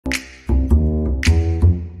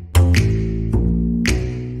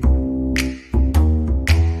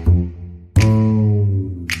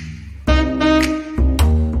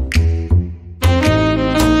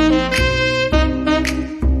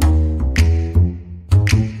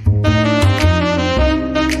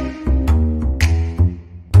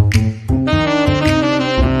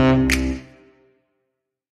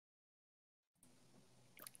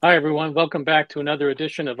Hi, everyone. Welcome back to another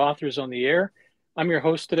edition of Authors on the Air. I'm your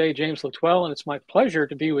host today, James Latwell, and it's my pleasure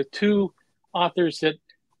to be with two authors that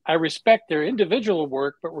I respect their individual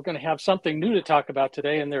work, but we're going to have something new to talk about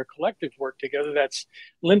today and their collective work together. That's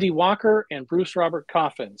LynDee Walker and Bruce Robert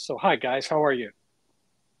Coffin. So hi, guys. How are you?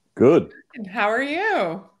 Good. And how are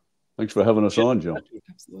you? Thanks for having us on, Jim.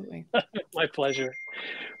 Absolutely. My pleasure.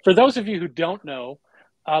 For those of you who don't know,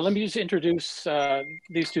 let me just introduce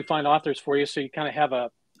these two fine authors for you so you kind of have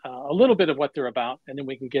a little bit of what they're about, and then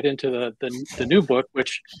we can get into the new book,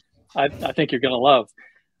 which I think you're going to love.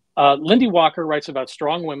 LynDee Walker writes about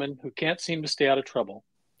strong women who can't seem to stay out of trouble.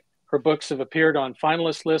 Her books have appeared on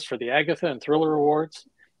finalist lists for the Agatha and Thriller Awards,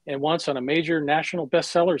 and once on a major national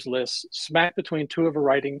bestsellers list, smack between two of her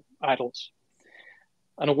writing idols.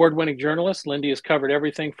 An award-winning journalist, LynDee has covered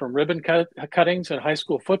everything from ribbon cuttings in high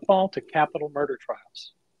school football to capital murder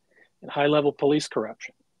trials and high-level police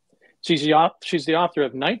corruption. She's the author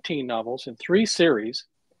of 19 novels in 3 series,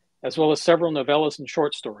 as well as several novellas and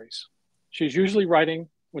short stories. She's usually writing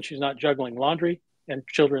when she's not juggling laundry and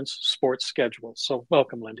children's sports schedules. So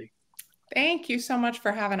welcome, LynDee. Thank you so much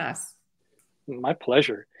for having us. My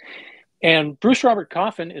pleasure. And Bruce Robert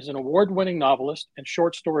Coffin is an award-winning novelist and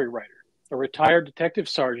short story writer, a retired detective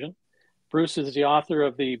sergeant. Bruce is the author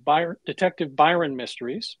of the Detective Byron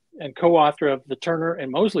Mysteries and co-author of the Turner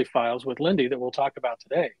and Mosley Files with LynDee that we'll talk about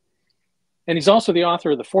today. And he's also the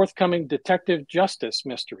author of the forthcoming Detective Justice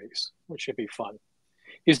Mysteries, which should be fun.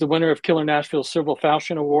 He's the winner of Killer Nashville's Silver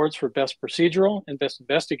Falchion Awards for Best Procedural and Best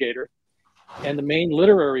Investigator, and the Maine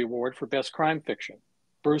Literary Award for Best Crime Fiction.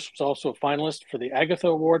 Bruce was also a finalist for the Agatha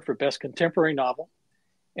Award for Best Contemporary Novel,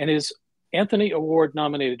 and his Anthony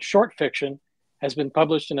Award-nominated short fiction has been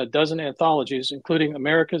published in a dozen anthologies, including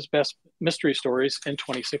America's Best Mystery Stories in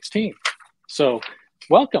 2016. So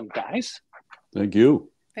welcome, guys. Thank you.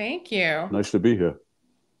 Thank you. Nice to be here.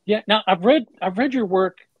 Yeah. Now I've read your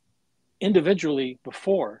work individually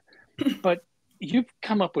before, but you've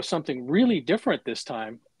come up with something really different this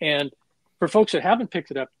time. And for folks that haven't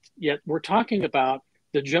picked it up yet, we're talking about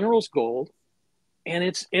The General's Gold, and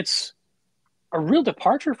it's a real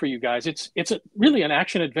departure for you guys. It's really an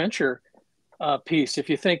action adventure piece. If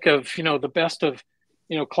you think of the best of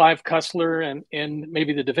Clive Cussler and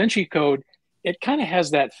maybe the Da Vinci Code, it kind of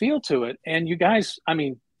has that feel to it. And you guys, I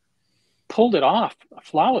mean, pulled it off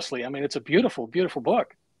flawlessly. I mean, it's a beautiful, beautiful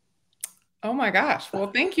book. Oh my gosh.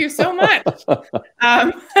 Well, thank you so much.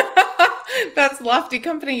 That's lofty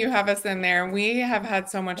company you have us in there. We have had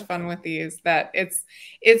so much fun with these that it's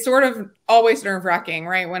sort of always nerve-wracking,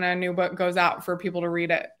 right? When a new book goes out for people to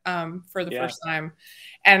read it for the first time.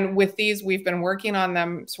 And with these, we've been working on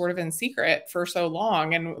them sort of in secret for so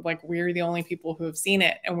long. And like, we're the only people who have seen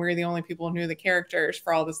it, and we're the only people who knew the characters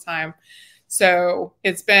for all this time. So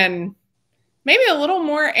it's been maybe a little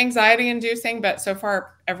more anxiety inducing, but so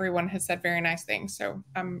far everyone has said very nice things. So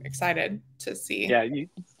I'm excited to see. Yeah,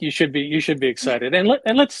 you should be excited. And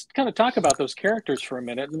let's kind of talk about those characters for a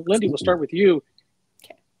minute. And LynDee, we'll start with you.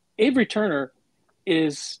 Okay. Avery Turner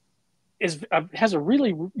has a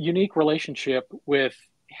really unique relationship with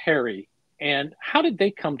Harry. And how did they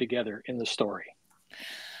come together in the story?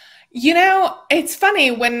 It's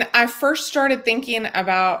funny, when I first started thinking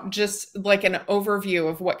about just like an overview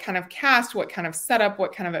of what kind of cast, what kind of setup,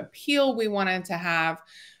 what kind of appeal we wanted to have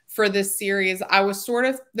for this series, I was sort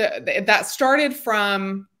of, that started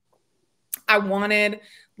from, I wanted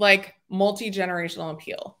like multi-generational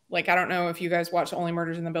appeal. Like, I don't know if you guys watch Only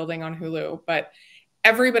Murders in the Building on Hulu, but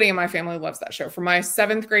everybody in my family loves that show, from my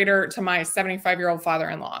 7th grader to my 75-year-old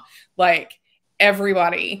father-in-law. Like,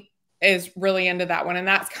 everybody is really into that one. And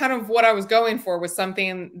that's kind of what I was going for, was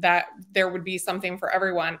something that there would be something for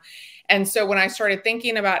everyone. And so when I started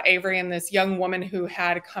thinking about Avery and this young woman who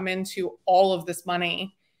had come into all of this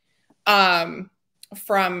money through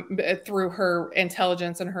her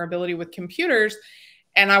intelligence and her ability with computers,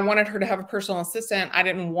 and I wanted her to have a personal assistant, I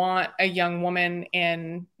didn't want a young woman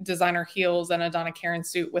in designer heels and a Donna Karan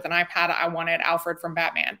suit with an iPad. I wanted Alfred from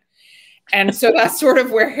Batman. And so that's sort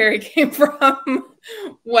of where Harry came from,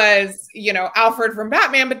 was, Alfred from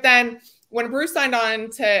Batman. But then when Bruce signed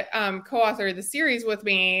on to co-author the series with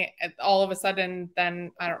me, all of a sudden,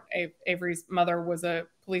 then Avery's mother was a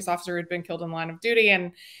police officer who had been killed in line of duty.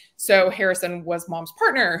 And so Harrison was Mom's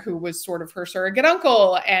partner, who was sort of her surrogate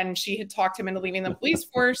uncle. And she had talked him into leaving the police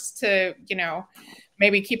force to,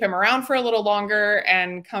 maybe keep him around for a little longer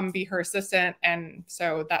and come be her assistant. And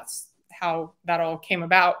so that's how that all came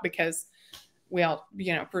about, because we all,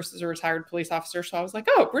 Bruce is a retired police officer. So I was like,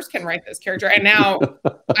 oh, Bruce can write this character. And now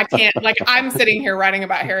I can't, like, I'm sitting here writing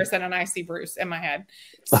about Harrison and I see Bruce in my head.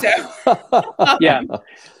 So yeah,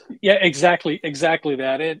 exactly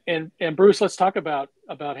that. And Bruce, let's talk about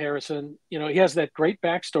Harrison. He has that great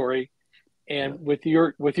backstory, and with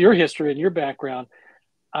your history and your background,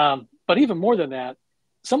 but even more than that,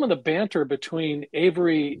 some of the banter between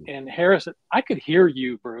Avery and Harrison, I could hear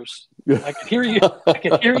you, Bruce. I could hear you. I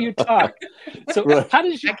could hear you talk. So how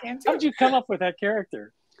did you come up with that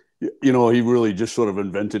character? He really just sort of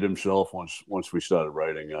invented himself once we started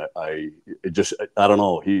writing. I don't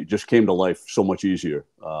know. He just came to life so much easier.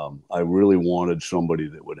 I really wanted somebody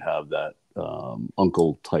that would have that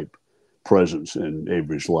uncle type presence in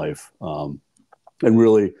Avery's life, and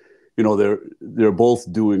really. They're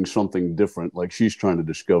both doing something different. Like, she's trying to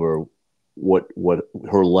discover what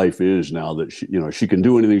her life is now that she can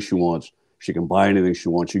do anything she wants. She can buy anything she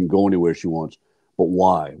wants. She can go anywhere she wants. But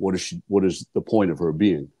why? What is the point of her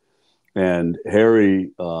being? And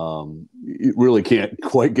Harry really can't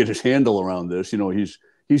quite get his handle around this.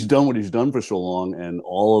 He's done what he's done for so long, and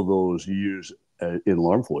all of those years in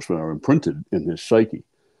law enforcement are imprinted in his psyche.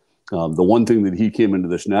 The one thing that he came into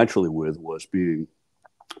this naturally with was being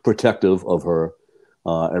protective of her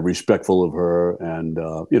and respectful of her, and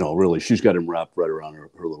really she's got him wrapped right around her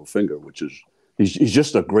little finger, which is he's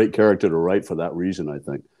just a great character to write for that reason, I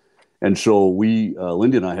think. And so we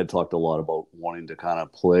LynDee and I had talked a lot about wanting to kind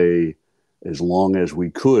of play as long as we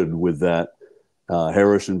could with that,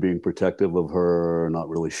 Harrison being protective of her, not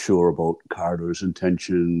really sure about Carter's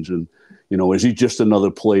intentions, and is he just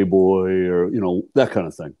another playboy, or that kind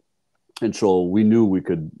of thing. And so we knew we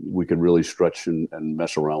could really stretch and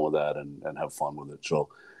mess around with that and have fun with it. So,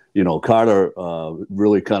 Carter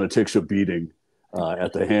really kind of takes a beating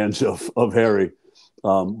at the hands of Harry.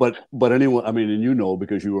 But anyway, I mean, and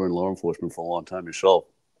because you were in law enforcement for a long time yourself,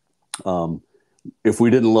 if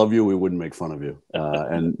we didn't love you, we wouldn't make fun of you.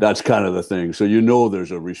 And that's kind of the thing. So,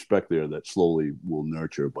 there's a respect there that slowly will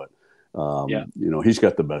nurture. But, he's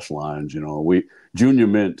got the best lines. Junior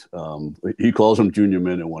Mint, he calls him Junior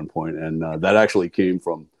Mint at one point, and that actually came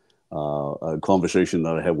from a conversation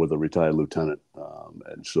that I had with a retired lieutenant.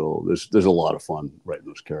 And so there's a lot of fun writing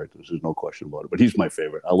those characters. There's no question about it. But he's my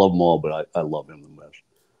favorite. I love them all, but I love him the best.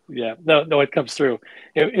 Yeah, no, it comes through.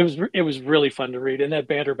 It was really fun to read, and that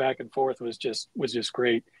banter back and forth was just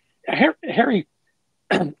great. Harry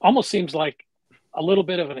almost seems like a little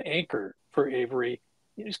bit of an anchor for Avery.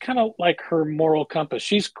 It's kind of like her moral compass.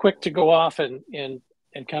 She's quick to go off and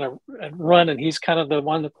kind of run, and he's kind of the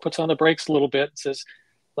one that puts on the brakes a little bit and says,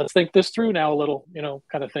 "Let's think this through now a little,"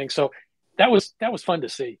 kind of thing. So that was fun to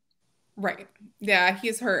see. Right. Yeah,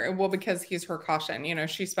 because he's her caution.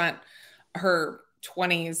 She spent her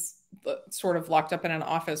 20s sort of locked up in an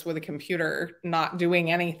office with a computer, not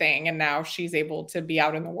doing anything, and now she's able to be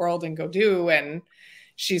out in the world and go do. And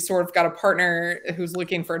she's sort of got a partner who's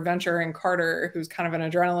looking for adventure in Carter, who's kind of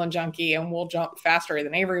an adrenaline junkie and will jump faster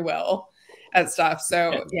than Avery will at stuff.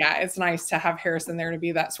 So yeah, it's nice to have Harrison there to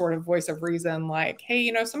be that sort of voice of reason. Like,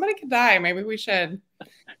 hey, somebody could die. Maybe we should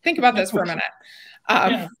think about this for a minute.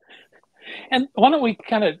 And why don't we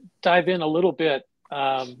kind of dive in a little bit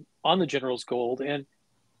on the General's Gold, and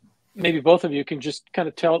maybe both of you can just kind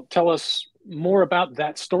of tell us more about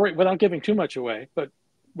that story without giving too much away, but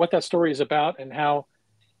what that story is about and how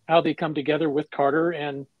they come together with Carter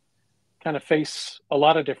and kind of face a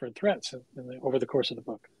lot of different threats over the course of the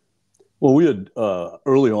book. Well, we had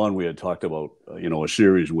early on, we had talked about, a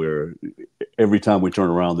series where every time we turn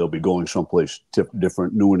around, they'll be going someplace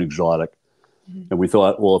different, new and exotic. Mm-hmm. And we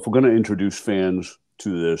thought, well, if we're going to introduce fans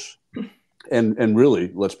to this, and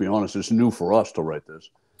really, let's be honest, it's new for us to write this.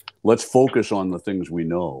 Let's focus on the things we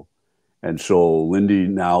know. And so LynDee,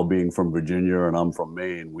 now being from Virginia and I'm from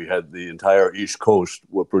Maine, we had the entire East Coast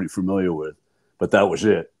we're pretty familiar with, but that was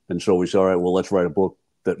it. And so we said, all right, well, let's write a book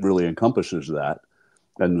that really encompasses that.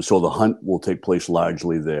 And so the hunt will take place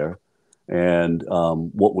largely there. And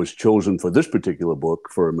what was chosen for this particular book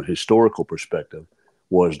from a historical perspective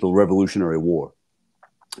was the Revolutionary War.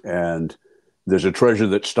 And there's a treasure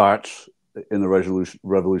that starts in the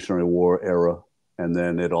Revolutionary War era, and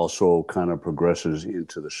then it also kind of progresses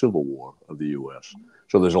into the Civil War of the U.S.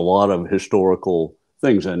 So there's a lot of historical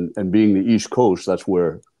things. And being the East Coast, that's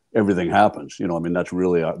where everything happens. That's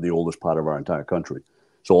really the oldest part of our entire country.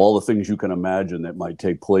 So all the things you can imagine that might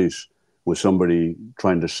take place with somebody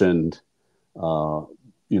trying to send,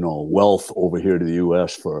 wealth over here to the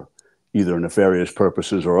U.S. for either nefarious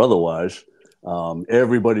purposes or otherwise,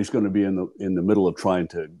 everybody's going to be in the middle of trying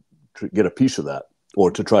to get a piece of that or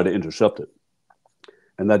to try to intercept it.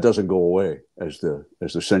 and that doesn't go away as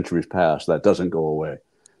the centuries pass. That doesn't go away.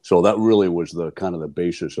 So that really was the kind of the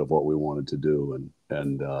basis of what we wanted to do,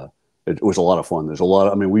 and it was a lot of fun. There's a lot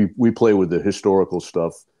of, I mean, we play with the historical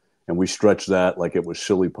stuff, and we stretch that like it was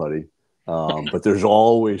silly putty. But there's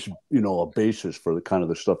always, a basis for the kind of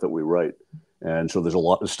the stuff that we write. And so there's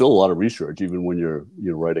still a lot of research, even when you're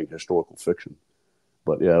writing historical fiction.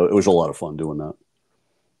 But yeah, it was a lot of fun doing that.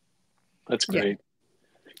 That's great.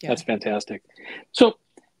 Yeah. That's fantastic. So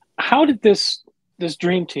how did this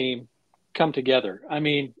dream team come together? I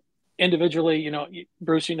mean, individually,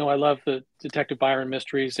 Bruce, I love the Detective Byron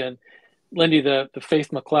mysteries, and LynDee, the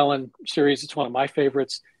Faith McClellan series. It's one of my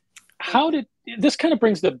favorites. How did this kind of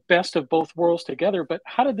brings the best of both worlds together, but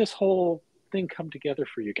how did this whole thing come together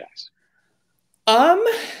for you guys?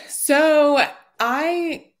 So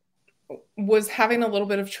I was having a little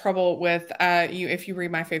bit of trouble with if you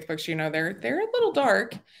read my Faith books, they're a little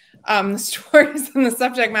dark, the stories and the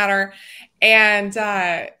subject matter, and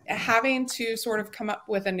having to sort of come up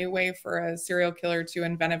with a new way for a serial killer to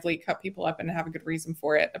inventively cut people up and have a good reason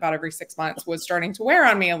for it about every 6 months was starting to wear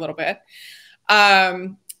on me a little bit.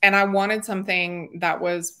 And I wanted something that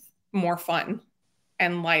was more fun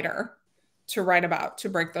and lighter to write about, to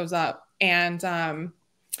break those up. And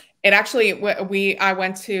it actually, I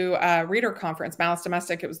went to a reader conference, Malice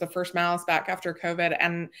Domestic. It was the first Malice back after COVID.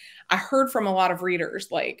 And I heard from a lot of readers,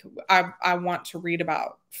 like, I want to read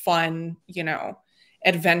about fun,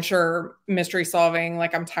 adventure, mystery solving.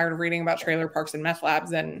 Like, I'm tired of reading about trailer parks and meth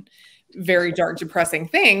labs and very dark, depressing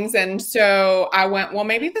things. And so I went, well,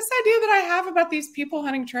 maybe this idea that I have about these people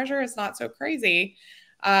hunting treasure is not so crazy.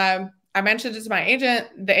 I mentioned it to my agent.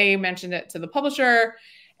 They mentioned it to the publisher.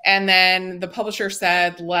 And then the publisher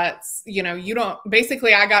said,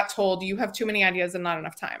 basically I got told you have too many ideas and not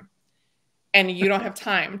enough time. And you don't have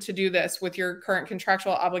time to do this with your current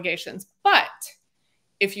contractual obligations. But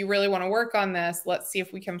if you really want to work on this, let's see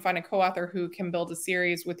if we can find a co-author who can build a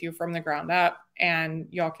series with you from the ground up, and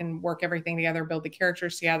y'all can work everything together, build the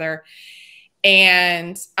characters together.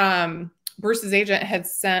 And Bruce's agent had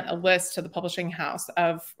sent a list to the publishing house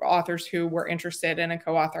of authors who were interested in a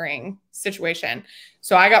co-authoring situation.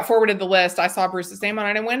 So I got forwarded the list. I saw Bruce's name on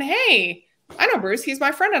it and went, hey, I know Bruce. He's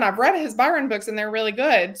my friend, and I've read his Byron books, and they're really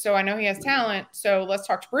good. So I know he has talent. So let's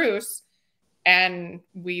talk to Bruce. And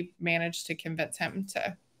we managed to convince him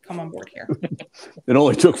to come on board here. It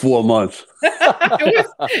only took 4 months.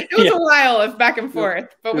 it was a while of back and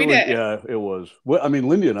forth, but we did. Yeah, it was. Well, I mean,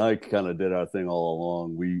 LynDee and I kind of did our thing all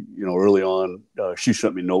along. We, early on, she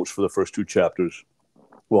sent me notes for the first 2 chapters.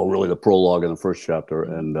 Well, really the prologue and the first chapter.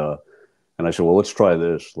 And I said, well, let's try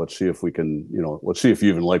this. Let's see if we can, let's see if you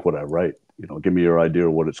even like what I write. Give me your idea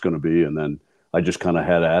of what it's going to be. And then I just kind of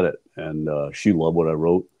had at it. And she loved what I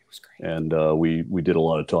wrote. And we did a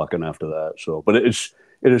lot of talking after that. So, but it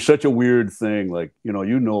is such a weird thing. Like,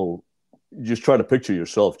 you just try to picture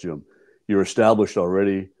yourself, Jim. You're established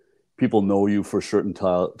already. People know you for a certain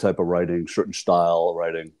type of writing, certain style of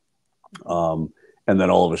writing. And then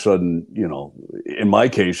all of a sudden, in my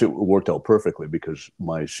case, it worked out perfectly because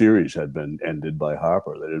my series had been ended by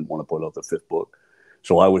Harper. They didn't want to put out the 5th book.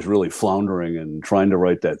 So I was really floundering and trying to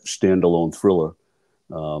write that standalone thriller.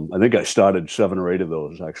 I think I started 7 or 8 of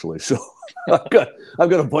those actually. So I've got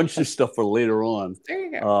a bunch of stuff for later on. There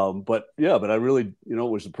you go. But I really, it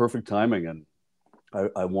was the perfect timing, and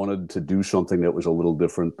I wanted to do something that was a little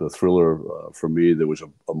different. The thriller for me, there was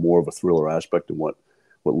a more of a thriller aspect in what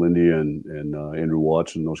LynDee and Andrew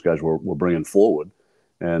Watts and those guys were bringing forward.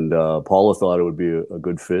 And Paula thought it would be a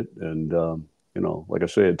good fit, and like I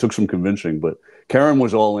say, it took some convincing, but Karen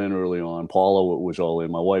was all in early on. Paula was all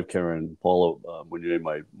in. My wife, Karen, Paula, when you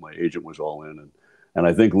my agent was all in, and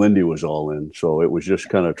I think LynDee was all in. So it was just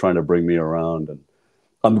kind of trying to bring me around, and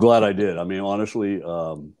I'm glad I did. I mean, honestly,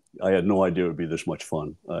 I had no idea it would be this much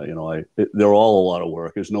fun. They're all a lot of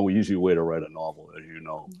work. There's no easy way to write a novel, as you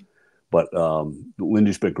know. But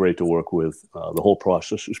LynDee's been great to work with. The whole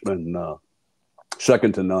process has been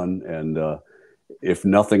second to none, and if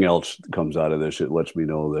nothing else comes out of this, it lets me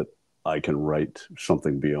know that I can write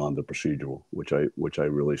something beyond the procedural, which I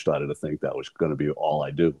really started to think that was going to be all I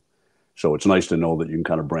do. So it's nice to know that you can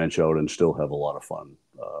kind of branch out and still have a lot of fun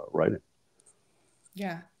writing.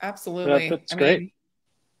 Yeah, absolutely. That's great.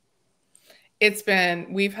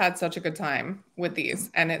 we've had such a good time with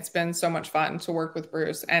these, and it's been so much fun to work with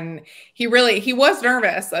Bruce. And he was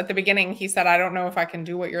nervous at the beginning. He said, I don't know if I can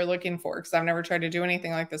do what you're looking for, because I've never tried to do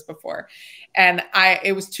anything like this before. And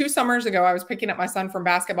it was 2 summers ago, I was picking up my son from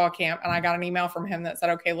basketball camp, and I got an email from him that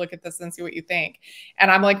said, okay, look at this and see what you think.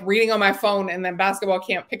 And I'm like reading on my phone, and then basketball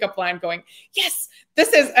camp pickup line going, yes,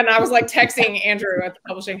 and I was like texting Andrew at the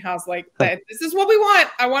publishing house, like, this is what we want.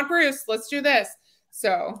 I want Bruce. Let's do this.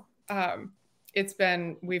 So,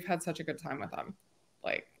 we've had such a good time with them.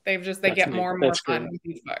 Like, they get more and more fun with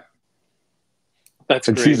each book. That's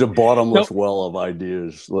great. She's a bottomless well of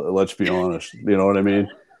ideas. Let's be honest. You know what I mean?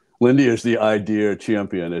 LynDee is the idea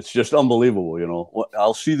champion. It's just unbelievable. You know,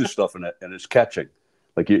 I'll see this stuff and it's catching.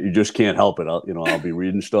 Like, you just can't help it. I'll be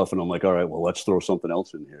reading stuff and I'm like, all right, well, let's throw something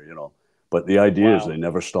else in here. You know, but the ideas, they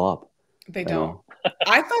never stop. They don't.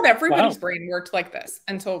 I thought everybody's brain worked like this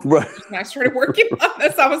until when I started working on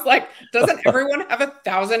this. I was like, doesn't everyone have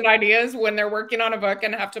 1,000 ideas when they're working on a book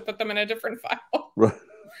and have to put them in a different file? Right.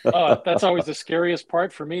 That's always the scariest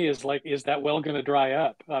part for me, is like, is that well going to dry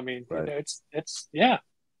up? I mean, it's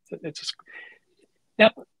just,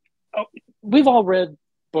 now, we've all read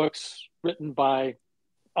books written by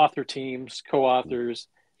author teams, co-authors,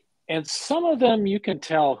 and some of them you can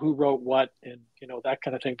tell who wrote what and, that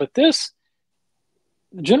kind of thing. But the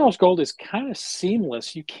General's Gold is kind of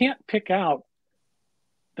seamless. You can't pick out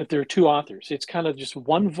that there are 2 authors. It's kind of just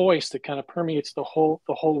one voice that kind of permeates the whole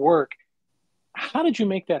work. How did you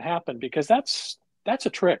make that happen? Because that's a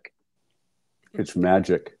trick. It's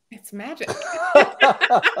magic. It's magic.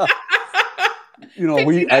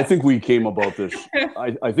 I think we came about this.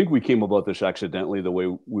 I think we came about this accidentally, the way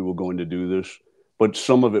we were going to do this, but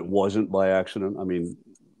some of it wasn't by accident. I mean,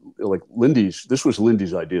 like this was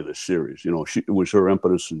LynDee's idea, this series. It was her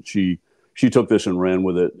impetus, and she took this and ran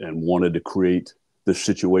with it and wanted to create this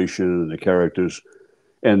situation and the characters.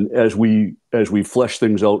 And as we fleshed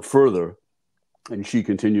things out further, and she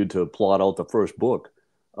continued to plot out the first book,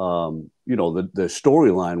 the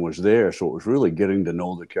storyline was there. So it was really getting to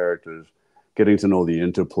know the characters, getting to know the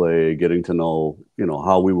interplay, getting to know,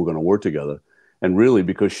 how we were going to work together. And really,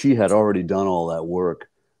 because she had already done all that work,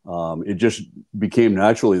 it just became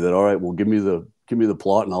naturally that, all right, well, give me the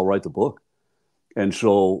plot and I'll write the book. And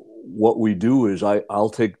so what we do is I'll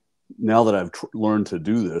take, now that I've learned to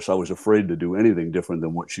do this, I was afraid to do anything different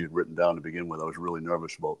than what she had written down to begin with. I was really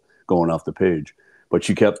nervous about going off the page, but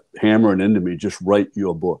she kept hammering into me, just write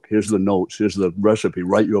your book. Here's the notes. Here's the recipe.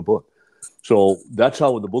 Write your book. So that's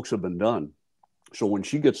how the books have been done. So when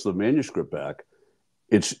she gets the manuscript back,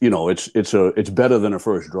 it's better than a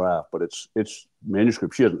first draft, but it's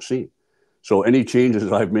manuscript she hasn't seen. So any changes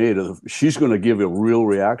I've made, she's going to give a real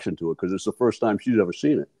reaction to it, because it's the first time she's ever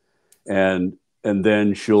seen it. And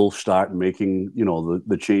then she'll start making,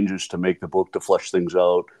 the changes to make the book, to flesh things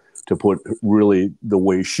out, to put really the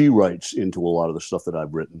way she writes into a lot of the stuff that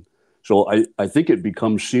I've written. So I think it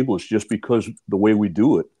becomes seamless just because the way we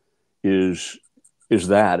do it is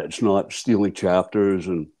that it's not stealing chapters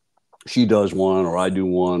and she does one or I do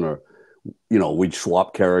one, or, we'd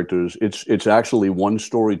swap characters. It's actually one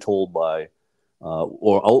story told by,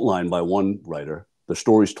 or outlined by one writer. The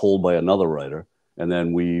story's told by another writer. And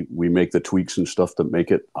then we make the tweaks and stuff to make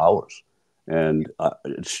it ours. And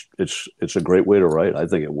it's a great way to write. I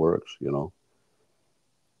think it works,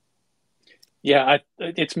 Yeah,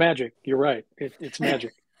 it's magic. You're right. It's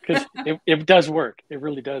magic, because it does work. It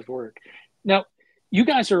really does work. Now, you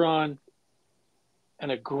guys are on an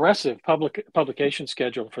aggressive publication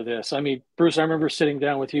schedule for this. I mean, Bruce, I remember sitting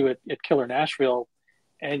down with you at Killer Nashville,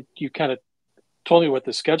 and you kind of told me what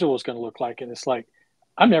the schedule was going to look like. And it's like,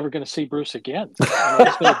 I'm never going to see Bruce again.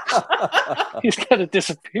 He's going to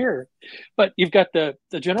disappear. But you've got the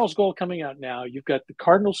General's Gold coming out now. You've got the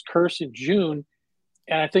Cardinal's Curse in June.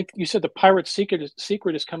 And I think you said the Pirate's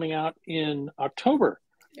Secret is coming out in October.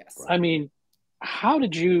 Yes. I mean, how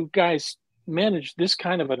did you guys manage this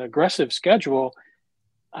kind of an aggressive schedule?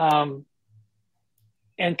 And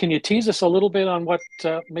can you tease us a little bit on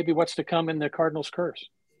maybe what's to come in the Cardinal's Curse?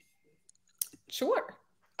 Sure.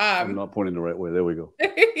 I'm not pointing the right way. There we go.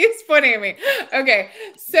 He's pointing at me. Okay.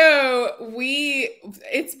 So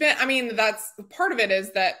that's part of it,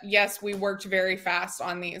 is that, yes, we worked very fast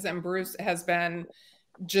on these, and Bruce has been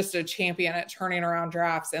just a champion at turning around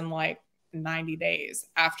drafts in like 90 days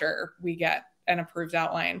after we get an approved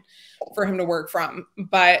outline for him to work from.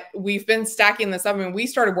 But we've been stacking this up. I mean, we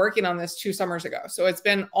started working on this 2 summers ago. So it's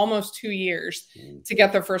been almost 2 years to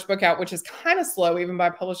get the first book out, which is kind of slow, even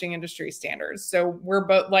by publishing industry standards. So we're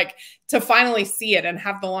both like, to finally see it and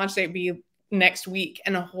have the launch date be next week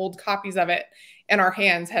and hold copies of it in our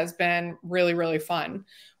hands has been really, really fun.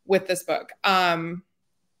 with this book.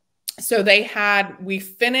 So we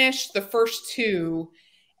finished the first two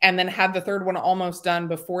and then had the third one almost done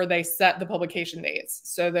before they set the publication dates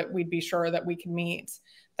so that we'd be sure that we can meet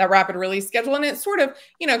that rapid release schedule. And it's sort of,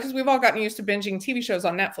 because we've all gotten used to binging TV shows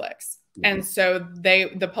on Netflix. And so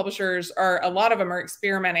the publishers a lot of them are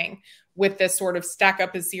experimenting with this sort of stack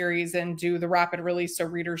up a series and do the rapid release so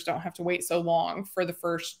readers don't have to wait so long for the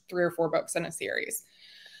first 3 or 4 books in a series.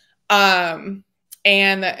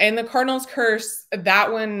 And the Cardinal's Curse,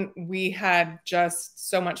 that one we had just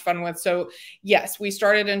so much fun with. So yes, we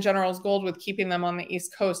started in General's Gold with keeping them on the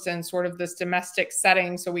East Coast and sort of this domestic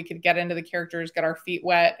setting so we could get into the characters, get our feet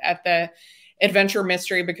wet at the adventure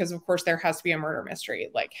mystery, because of course there has to be a murder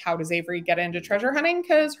mystery. Like, how does Avery get into treasure hunting?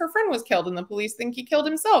 Because her friend was killed and the police think he killed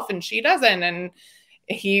himself and she doesn't. And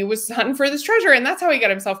he was hunting for this treasure and that's how he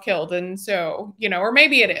got himself killed. And so, or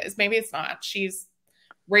maybe it is, maybe it's not. She's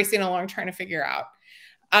racing along trying to figure out.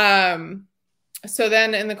 So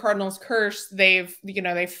then in the Cardinal's Curse, they've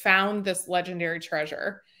found this legendary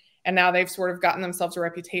treasure and now they've sort of gotten themselves a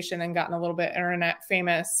reputation and gotten a little bit internet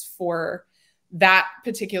famous for that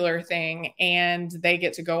particular thing. And they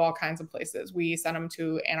get to go all kinds of places. We sent them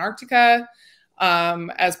to Antarctica,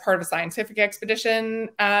 as part of a scientific expedition,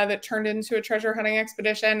 that turned into a treasure hunting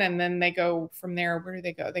expedition. And then they go from there. Where do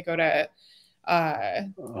they go? They go to,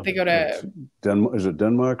 is it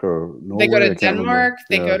Denmark or Norway? They go to Denmark.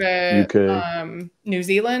 They go to UK. New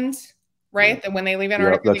Zealand, right? And when they leave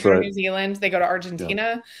Antarctica, they go to New Zealand. They go to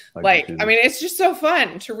Argentina. I mean, it's just so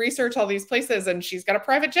fun to research all these places. And she's got a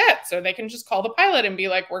private jet, so they can just call the pilot and be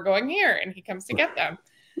like, "We're going here," and he comes to get them.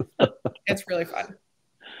 It's really fun.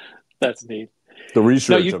 That's neat. The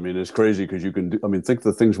research, it's crazy because you can do. Think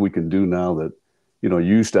the things we can do now that. You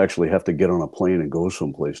used to actually have to get on a plane and go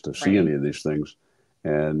someplace to see any of these things.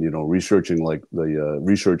 And, researching like the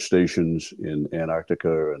research stations in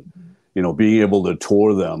Antarctica and, being able to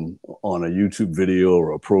tour them on a YouTube video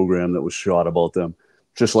or a program that was shot about them,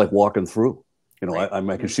 just like walking through.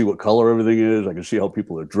 I can see what color everything is. I can see how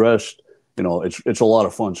people are dressed. It's a lot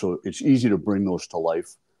of fun. So it's easy to bring those to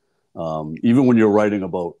life. Even when you're writing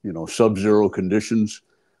about, sub-zero conditions,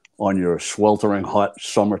 on your sweltering hot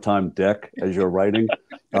summertime deck as you're writing.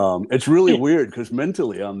 It's really weird because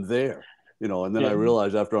mentally I'm there, and then I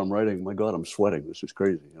realize after I'm writing, my God, I'm sweating. This is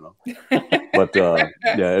crazy, But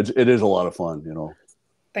it is a lot of fun,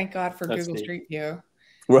 Thank God for Google Street View.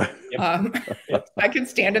 Right. I can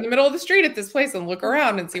stand in the middle of the street at this place and look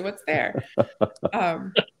around and see what's there.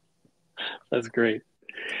 That's great.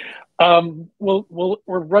 We're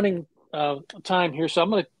running time here, so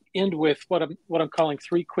I'm going to end with what I'm calling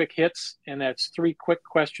 3 quick hits, and that's 3 quick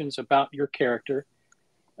questions about your character.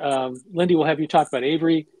 LynDee will have you talk about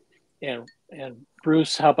Avery, and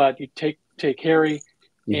Bruce, how about you take Harry,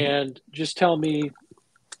 and just tell me,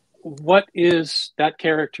 what is that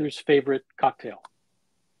character's favorite cocktail?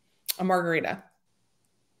 A margarita.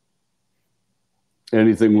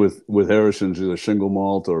 Anything with Harrison's, either single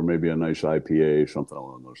malt or maybe a nice IPA, something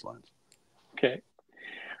along those lines. Okay.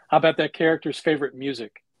 How about that character's favorite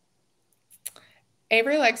music?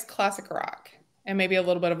 Avery likes classic rock and maybe a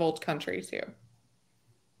little bit of old country too.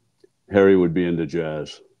 Harry would be into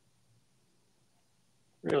jazz.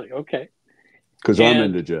 Really? Okay. Because I'm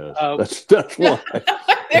into jazz. That's why.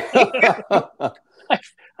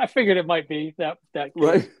 I figured it might be that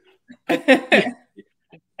right.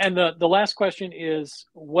 And the last question is,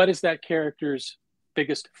 what is that character's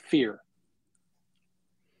biggest fear?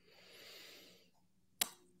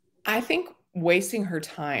 I think wasting her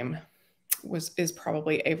time is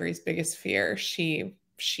probably Avery's biggest fear. She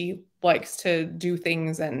likes to do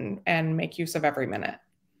things and make use of every minute.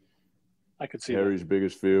 I could see Harry's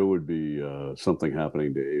biggest fear would be something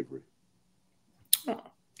happening to Avery. Oh,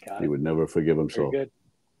 he would never forgive himself. Very good.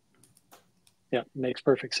 Yeah, makes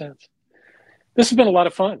perfect sense. This has been a lot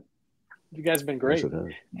of fun. You guys have been great. Yes, it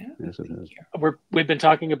has. Yeah, yes, it has. We've been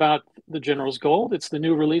talking about The General's Gold. It's the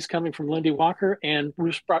new release coming from LynDee Walker and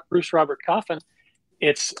Bruce Robert Coffin.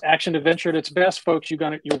 It's action adventure at its best, folks. You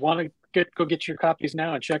want to go get your copies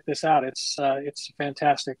now and check this out. It's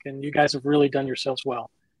fantastic, and you guys have really done yourselves well.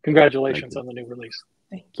 Congratulations on the new release.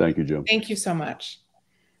 Thank you, Jim. Thank you so much.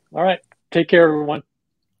 All right. Take care, everyone.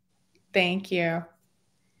 Thank you.